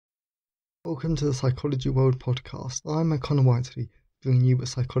Welcome to the Psychology World podcast. I'm Connor Whiteley, bringing you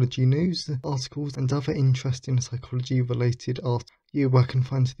psychology news, articles, and other interesting psychology-related articles. You can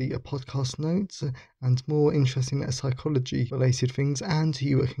find the podcast notes and more interesting psychology-related things, and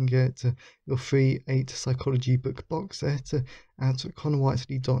you can get your free 8 psychology book box set at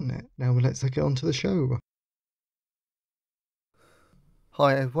connorwhiteley.net. Now let's get on to the show.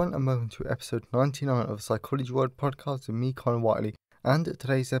 Hi everyone, and welcome to episode 99 of the Psychology World podcast with me, Connor Whiteley. And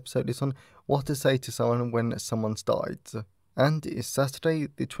today's episode is on what to say to someone when someone's died. And it's Saturday,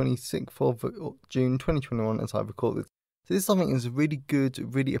 the 26th of June 2021 as I record this. So this is something that's a really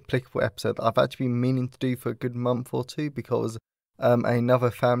good, really applicable episode that I've actually been meaning to do for a good month or two because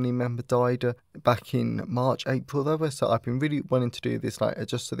another family member died back in March, April though. So I've been really wanting to do this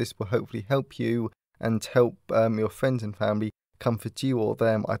just so this will hopefully help you and help your friends and family comfort you or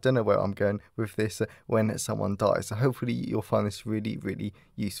them. I don't know where I'm going with this when someone dies. So hopefully you'll find this really, really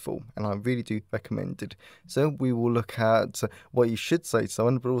useful, and I really do recommend it. So we will look at what you should say to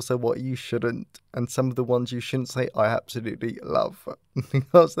someone, but also what you shouldn't. And some of the ones you shouldn't say I absolutely love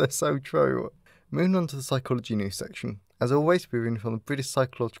because they're so true. Moving on to the psychology news section. As always, we're reading from the British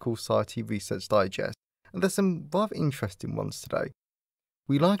Psychological Society Research Digest, and there's some rather interesting ones today.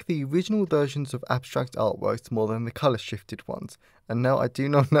 We like the original versions of abstract artworks more than the colour-shifted ones, and now I do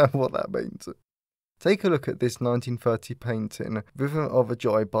not know what that means. Take a look at this 1930 painting, Rhythm of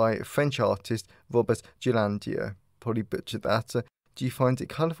Joy by French artist Robert Gillandier. Probably butchered that. Do you find it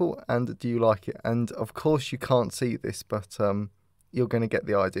colourful, and do you like it? And of course you can't see this, but you're going to get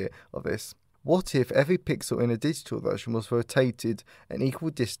the idea of this. What if every pixel in a digital version was rotated an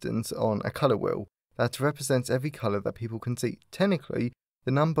equal distance on a colour wheel that represents every colour that people can see? Technically, the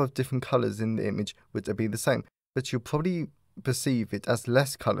number of different colours in the image would be the same, but you'll probably perceive it as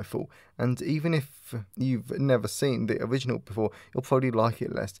less colourful, and even if you've never seen the original before, you'll probably like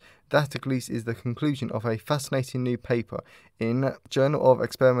it less. That at least is the conclusion of a fascinating new paper in Journal of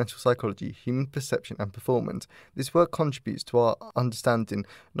Experimental Psychology, Human Perception and Performance. This work contributes to our understanding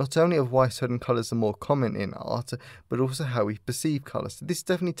not only of why certain colours are more common in art, but also how we perceive colours. So this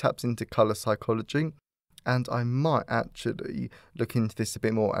definitely taps into colour psychology. And I might actually look into this a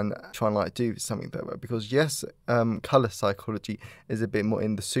bit more and try and do something there, because yes, colour psychology is a bit more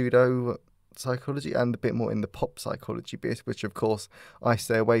in the pseudo psychology and a bit more in the pop psychology bit, which of course I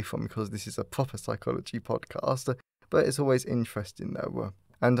stay away from because this is a proper psychology podcast, but it's always interesting though.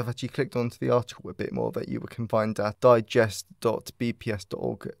 And I've actually clicked onto the article a bit more that you can find at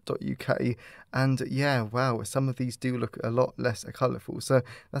digest.bps.org.uk. And yeah, wow, some of these do look a lot less colourful. So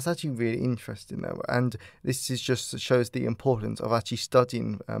that's actually really interesting though. And this is just shows the importance of actually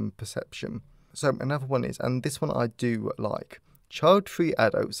studying perception. So another one is, and this one I do like, child-free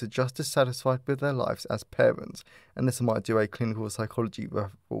adults are just as satisfied with their lives as parents. And this I might do a clinical psychology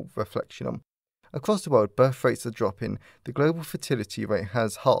reflection on. Across the world, birth rates are dropping. The global fertility rate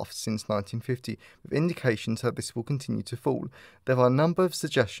has halved since 1950, with indications that this will continue to fall. There are a number of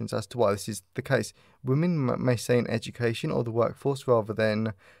suggestions as to why this is the case. Women may stay in education or the workforce rather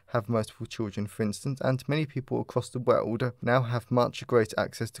than have multiple children, for instance, and many people across the world now have much greater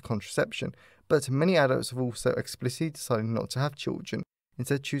access to contraception. But many adults have also explicitly decided not to have children,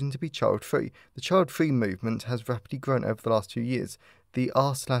 instead choosing to be child-free. The child-free movement has rapidly grown over the last few years. The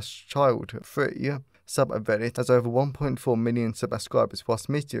r/child-free subreddit has over 1.4 million subscribers, whilst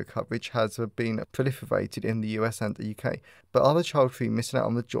media coverage has been proliferated in the US and the UK. But are the child-free missing out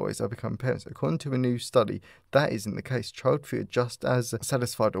on the joys of becoming parents? According to a new study, that isn't the case. Child-free are just as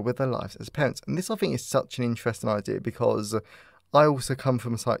satisfied with their lives as parents. And this, I think, is such an interesting idea because I also come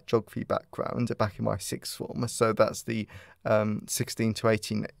from a slight geography background back in my sixth form, so that's the 16 to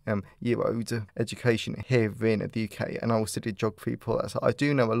 18 year old education here in the UK, and I also did geography before that, so I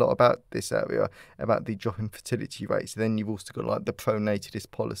do know a lot about this area, about the drop in fertility rates. Then you've also got the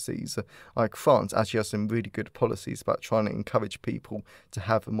pro-natalist policies, like France actually has some really good policies about trying to encourage people to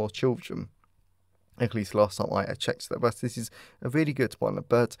have more children. At least last time I checked that, but this is a really good one.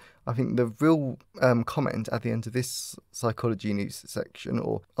 But I think the real comment at the end of this psychology news section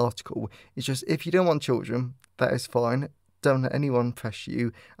or article is just, if you don't want children, that is fine. Don't let anyone pressure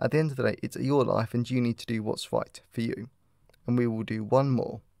you. At the end of the day, it's your life and you need to do what's right for you. And we will do one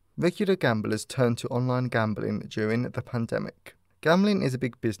more. Regular gamblers turned to online gambling during the pandemic. Gambling is a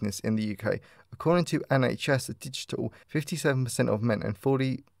big business in the UK. According to NHS Digital, 57% of men and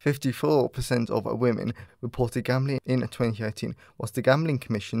 54% of women reported gambling in 2018, whilst the Gambling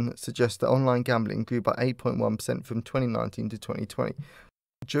Commission suggests that online gambling grew by 8.1% from 2019 to 2020.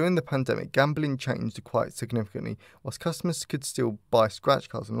 During the pandemic, gambling changed quite significantly. Whilst customers could still buy scratch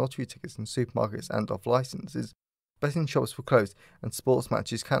cards and lottery tickets in supermarkets and off licenses, Betting shops were closed and sports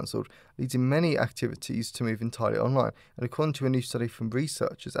matches cancelled, leading many activities to move entirely online. And according to a new study from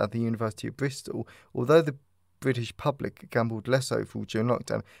researchers at the University of Bristol, although the British public gambled less overall during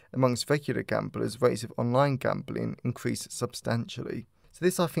lockdown, amongst regular gamblers, rates of online gambling increased substantially. So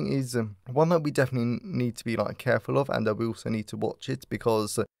this, I think, is one that we definitely need to be careful of, and we also need to watch it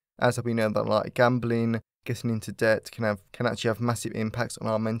because, as we know, that gambling, getting into debt can actually have massive impacts on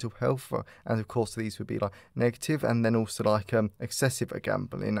our mental health, and of course these would be negative, and then also excessive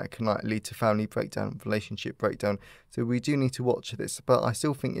gambling that can lead to family breakdown, relationship breakdown. So we do need to watch this, but I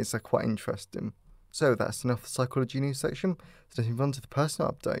still think it's quite interesting. So that's enough for the psychology news section. So let's move on to the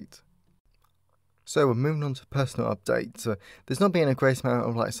personal update. So we're moving on to personal updates. There's not been a great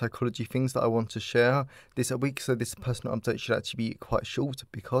amount of psychology things that I want to share this week, so this personal update should actually be quite short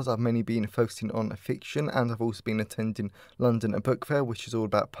because I've mainly been focusing on fiction, and I've also been attending London Book Fair, which is all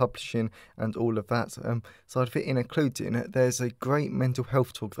about publishing and all of that side of it, including there's a great mental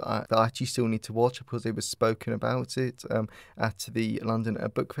health talk that I actually still need to watch because it was spoken about it at the London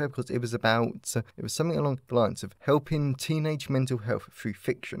Book Fair, because it was something along the lines of helping teenage mental health through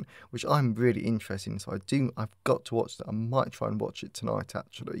fiction, which I'm really interested in, so I've got to watch that. I might try and watch it tonight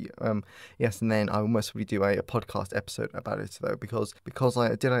actually. Yes, and then I will most probably do a podcast episode about it though, because I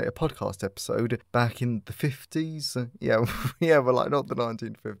did a podcast episode back in the 50s. But not the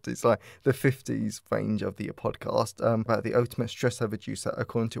 1950s, the 50s range of the podcast about the ultimate stress reducer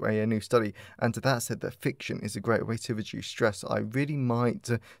according to a new study, and that said that fiction is a great way to reduce stress. I really might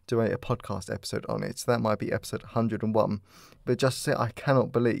do a podcast episode on it, so that might be episode 101. But just to say, I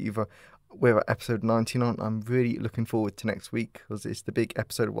cannot believe we're at episode 99. I'm really looking forward to next week because it's the big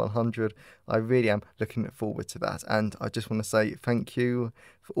episode 100. I really am looking forward to that, and I just want to say thank you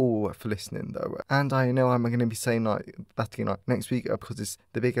for listening though. And I know I'm going to be saying that again next week because it's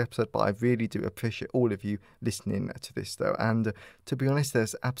the big episode, but I really do appreciate all of you listening to this though. And to be honest,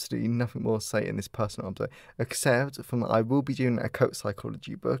 there's absolutely nothing more to say in this personal update except from I will be doing a coach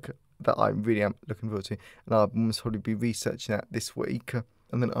psychology book that I really am looking forward to, and I'll most probably be researching that this week.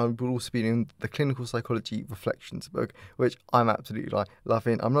 And then I will also be doing the Clinical Psychology Reflections book, which I'm absolutely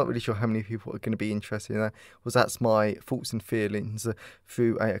loving. I'm not really sure how many people are going to be interested in that, because that's my thoughts and feelings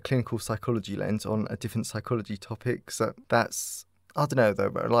through a clinical psychology lens on different psychology topics. That's, I don't know though,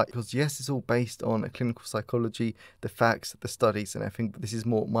 but because yes, it's all based on clinical psychology, the facts, the studies and everything, but this is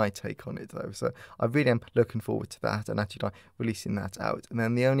more my take on it though. So I really am looking forward to that and actually releasing that out. And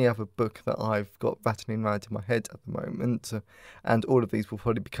then the only other book that I've got rattling around in my head at the moment, and all of these will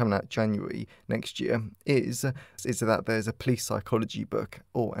probably be coming out January next year, is that there's a police psychology book,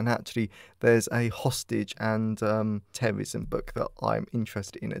 and actually there's a hostage and terrorism book that I'm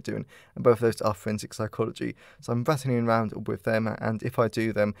interested in doing, and both of those are forensic psychology. So I'm rattling around with them, and if I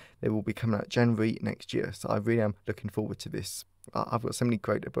do them, they will be coming out January next year. So I really am looking forward to this. I've got so many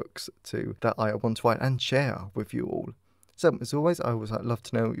great books too that I want to write and share with you all. So as always, I always love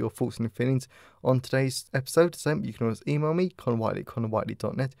to know your thoughts and feelings on today's episode. So you can always email me,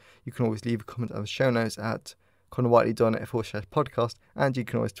 connorwhiteley@connorwhiteley.net. You can always leave a comment on the show notes at connorwhiteley.net/podcast, and you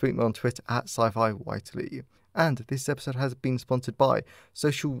can always tweet me on Twitter at sci-fi-whiteley. And this episode has been sponsored by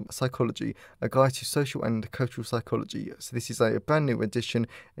Social Psychology, a guide to social and cultural psychology. So this is a brand new edition.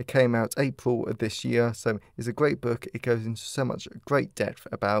 It came out April of this year, so it's a great book. It goes into so much great depth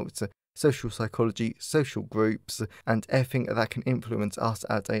about social psychology, social groups, and everything that can influence us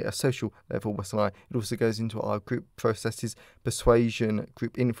at a social level. It also goes into our group processes, persuasion,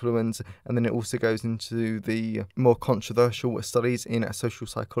 group influence, and then it also goes into the more controversial studies in social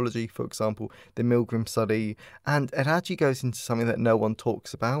psychology, for example, the Milgram study, and it actually goes into something that no one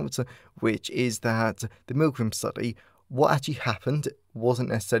talks about, which is that the Milgram study, what actually happened wasn't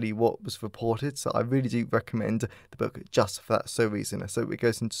necessarily what was reported. So I really do recommend the book just for that reason. So it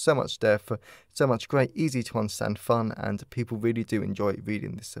goes into so much depth, so much great, easy to understand fun, and people really do enjoy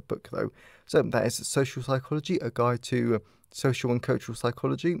reading this book though. So that is Social Psychology, a guide to social and cultural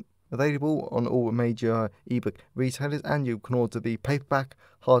psychology, available on all major ebook retailers, and you can order the paperback,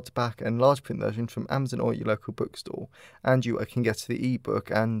 hardback and large print version from Amazon or your local bookstore, and you can get the ebook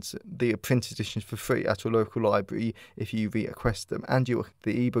and the print editions for free at your local library if you request them, and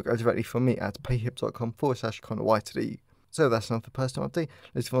the ebook are directly from me at payhip.com/connorwhiteley. So that's enough for personal update.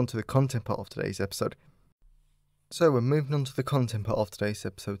 Let's move on to the content part of today's episode. So we're moving on to the content part of today's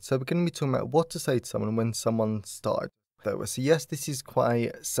episode. So we're going to be talking about what to say to someone when someone's died. So yes, this is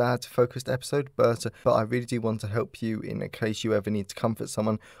quite a sad focused episode, but I really do want to help you in case you ever need to comfort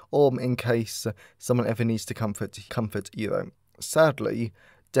someone, or in case someone ever needs to comfort you though. Sadly,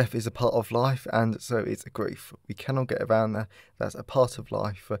 death is a part of life, and so is grief. We cannot get around that. That's a part of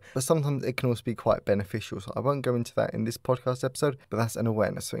life, but sometimes it can also be quite beneficial. So I won't go into that in this podcast episode, but that's an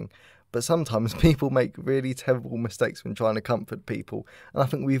awareness thing. But sometimes people make really terrible mistakes when trying to comfort people. And I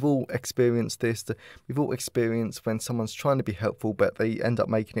think we've all experienced this. We've all experienced when someone's trying to be helpful, but they end up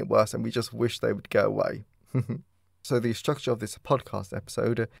making it worse, and we just wish they would go away. So the structure of this podcast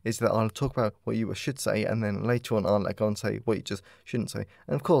episode is that I'll talk about what you should say, and then later on I'll go and say what you just shouldn't say.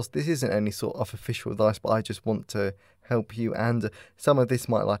 And of course, this isn't any sort of official advice, but I just want to help you, and some of this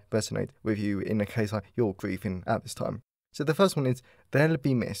might resonate with you in a case you're grieving at this time. So the first one is, they'll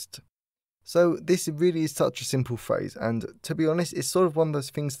be missed. So this really is such a simple phrase, and to be honest, it's sort of one of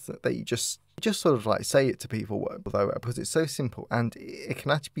those things that you just sort of say it to people, though, because it's so simple and it can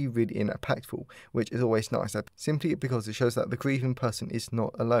actually be really impactful, which is always nice, simply because it shows that the grieving person is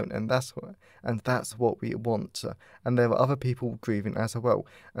not alone, and that's what we want. And there are other people grieving as well,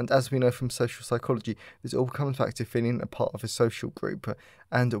 and as we know from social psychology, this all comes back to feeling a part of a social group,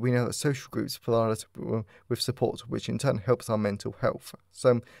 and we know that social groups provide us with support, which in turn helps our mental health.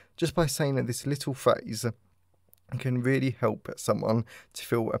 So just by saying this little phrase can really help someone to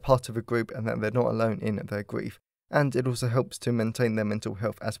feel a part of a group and that they're not alone in their grief. And it also helps to maintain their mental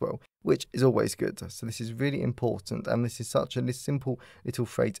health as well, which is always good. So this is really important, and this is such a simple little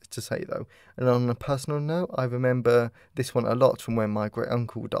phrase to say, though. And on a personal note, I remember this one a lot from when my great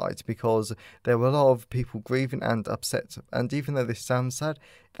uncle died, because there were a lot of people grieving and upset. And even though this sounds sad,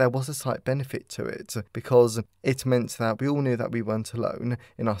 there was a slight benefit to it, because it meant that we all knew that we weren't alone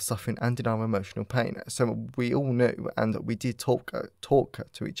in our suffering and in our emotional pain. So we all knew, and we did talk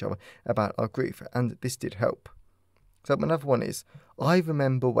to each other about our grief, and this did help. So another one is, I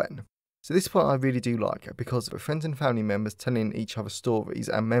remember when. So this one I really do like, because friends and family members telling each other stories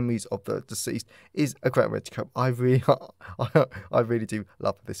and memories of the deceased is a great way to cope. I really do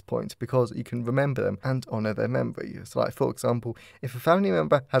love this point, because you can remember them and honour their memory. So for example, if a family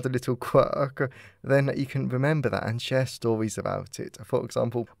member had a little quirk, then you can remember that and share stories about it. For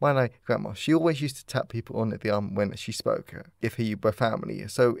example, my grandma, she always used to tap people on the arm when she spoke, if he were family.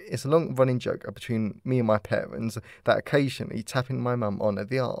 So it's a long running joke between me and my parents that occasionally tapping my mum on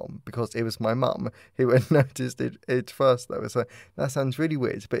the arm, because it was my mum who had noticed it first, though. So that sounds really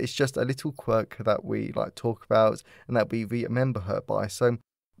weird, but it's just a little quirk that we talk about and that we remember her by. So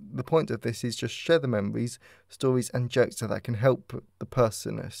the point of this is just share the memories, stories and jokes that can help the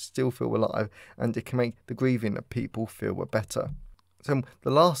person still feel alive, and it can make the grieving people feel better. So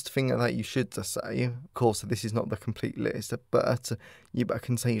the last thing that you should say, of course this is not the complete list, but you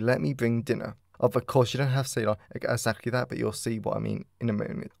can say, let me bring dinner. Of course, you don't have to say exactly that, but you'll see what I mean in a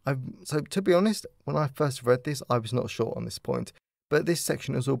minute. So to be honest, when I first read this, I was not sure on this point. But this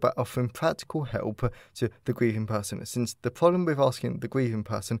section is all about offering practical help to the grieving person, since the problem with asking the grieving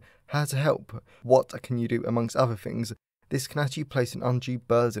person how to help, what can you do amongst other things, this can actually place an undue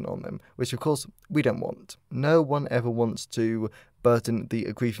burden on them, which of course we don't want. No one ever wants to burden the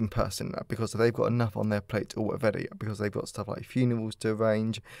grieving person, because they've got enough on their plate already, because they've got stuff like funerals to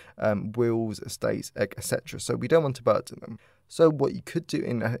arrange, wills, estates, etc. So we don't want to burden them. So what you could do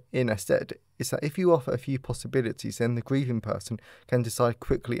in instead is that if you offer a few possibilities, then the grieving person can decide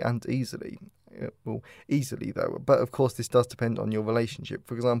quickly and easily. Well, easily though, but of course this does depend on your relationship.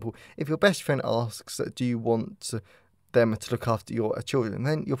 For example, if your best friend asks, do you want them to look after your children,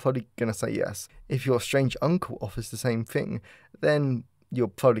 then you're probably going to say yes. If your strange uncle offers the same thing, then you're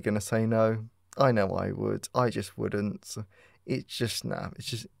probably going to say no. I know I would, I just wouldn't. It's just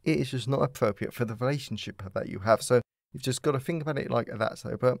not appropriate for the relationship that you have. So you've just got to think about it like that.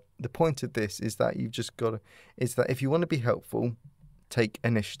 So, but the point of this is that is that if you want to be helpful, take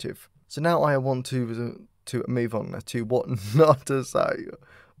initiative. So now I want to move on to what not to say.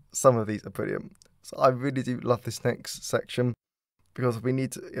 Some of these are brilliant. So I really do love this next section, because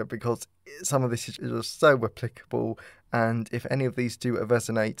because some of this is just so applicable, and if any of these do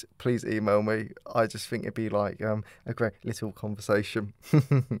resonate, please email me. I just think it'd be a great little conversation.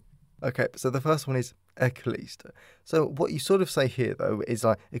 Okay, so the first one is at least. So what you sort of say here though is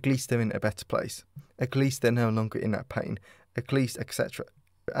at least they're in a better place, at least they're no longer in that pain, at least etc.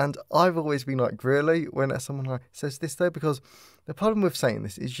 And I've always been really, when someone says this though, because the problem with saying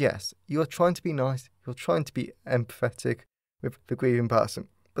this is, yes, you are trying to be nice, you're trying to be empathetic with the grieving person,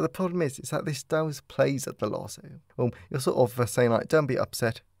 but the problem is that this does plays at the loss. Well, you're sort of saying don't be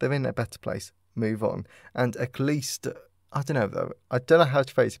upset, they're in a better place, move on. And at least, I don't know though, I don't know how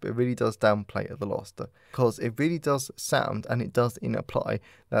to phrase it, but it really does downplay at the loss, because it really does sound, and it does imply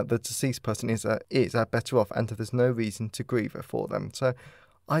that the deceased person is better off, and there's no reason to grieve for them. So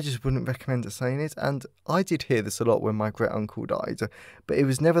I just wouldn't recommend saying it. And I did hear this a lot when my great uncle died, but it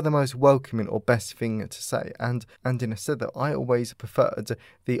was never the most welcoming or best thing to say. And instead, that I always preferred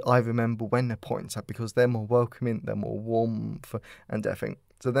the "I remember when" points, because they're more welcoming, they're more warmth and everything.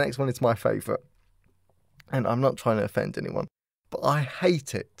 So the next one is my favourite, and I'm not trying to offend anyone, but I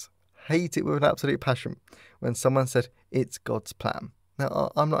hate it with an absolute passion when someone said it's God's plan.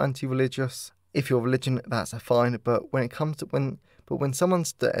 Now, I'm not anti-religious. If you're religion, that's fine. But when it comes to when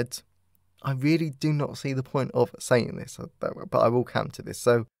someone's dead, I really do not see the point of saying this. But I will come to this.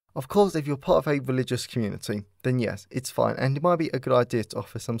 So, of course, if you're part of a religious community, then yes, it's fine, and it might be a good idea to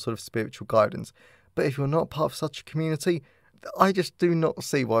offer some sort of spiritual guidance. But if you're not part of such a community, I just do not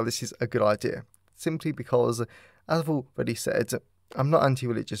see why this is a good idea. Simply because, as I've already said, I'm not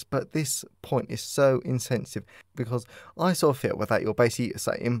anti-religious, but this point is so insensitive, because I sort of feel that you're basically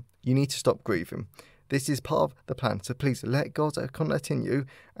saying you need to stop grieving. This is part of the plan, so please let God connect in you,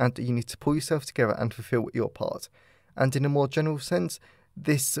 and you need to pull yourself together and fulfill your part. And in a more general sense,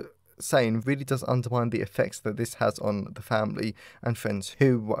 this saying really does undermine the effects that this has on the family and friends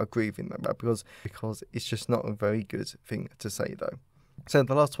who are grieving them, because it's just not a very good thing to say, though. So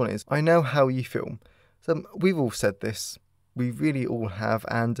the last one is, I know how you feel. So we've all said this. We really all have,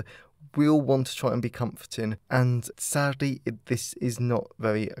 and we all want to try and be comforting, and sadly this is not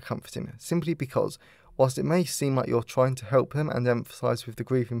very comforting, simply because whilst it may seem like you're trying to help them and emphasise with the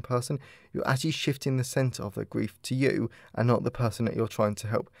grieving person, you're actually shifting the centre of the grief to you and not the person that you're trying to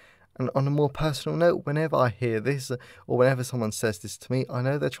help. And on a more personal note, whenever I hear this, or whenever someone says this to me, I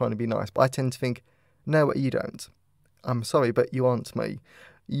know they're trying to be nice, but I tend to think, no, you don't. I'm sorry, but you aren't me.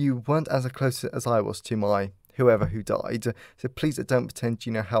 You weren't as close as I was to my whoever who died, so please don't pretend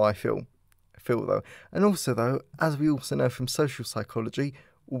you know how I feel though. And also, though, as we also know from social psychology,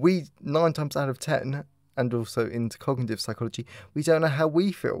 we 9 times out of 10, and also into cognitive psychology, we don't know how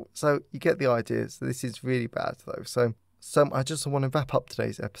we feel. So you get the idea. So this is really bad, though. So I just want to wrap up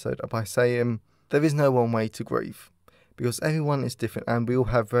today's episode by saying there is no one way to grieve, because everyone is different and we all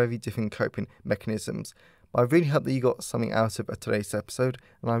have very different coping mechanisms. I really hope that you got something out of today's episode,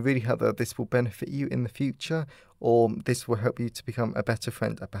 and I really hope that this will benefit you in the future, or this will help you to become a better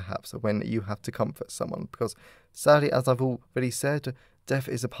friend, perhaps, when you have to comfort someone. Because sadly, as I've already said, death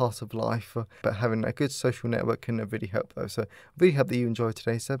is a part of life, but having a good social network can really help, though. So I really hope that you enjoyed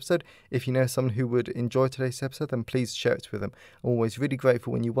today's episode. If you know someone who would enjoy today's episode, then please share it with them. I'm always really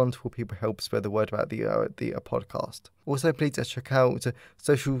grateful when you wonderful people help spread the word about the podcast. Also, please check out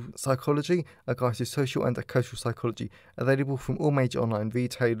Social Psychology, a guide to social and cultural psychology, available from all major online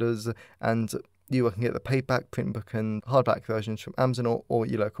retailers, and you can get the paperback, print book and hardback versions from Amazon or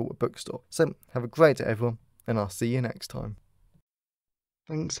your local bookstore. So have a great day, everyone, and I'll see you next time.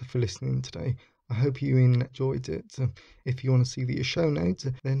 Thanks for listening today. I hope you enjoyed it. If you want to see the show notes,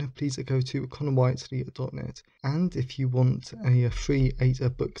 then please go to connorwhiteley.net. And if you want a free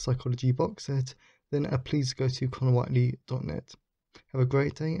 8-book psychology box set, then please go to connorwhiteley.net. Have a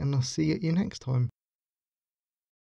great day, and I'll see you next time.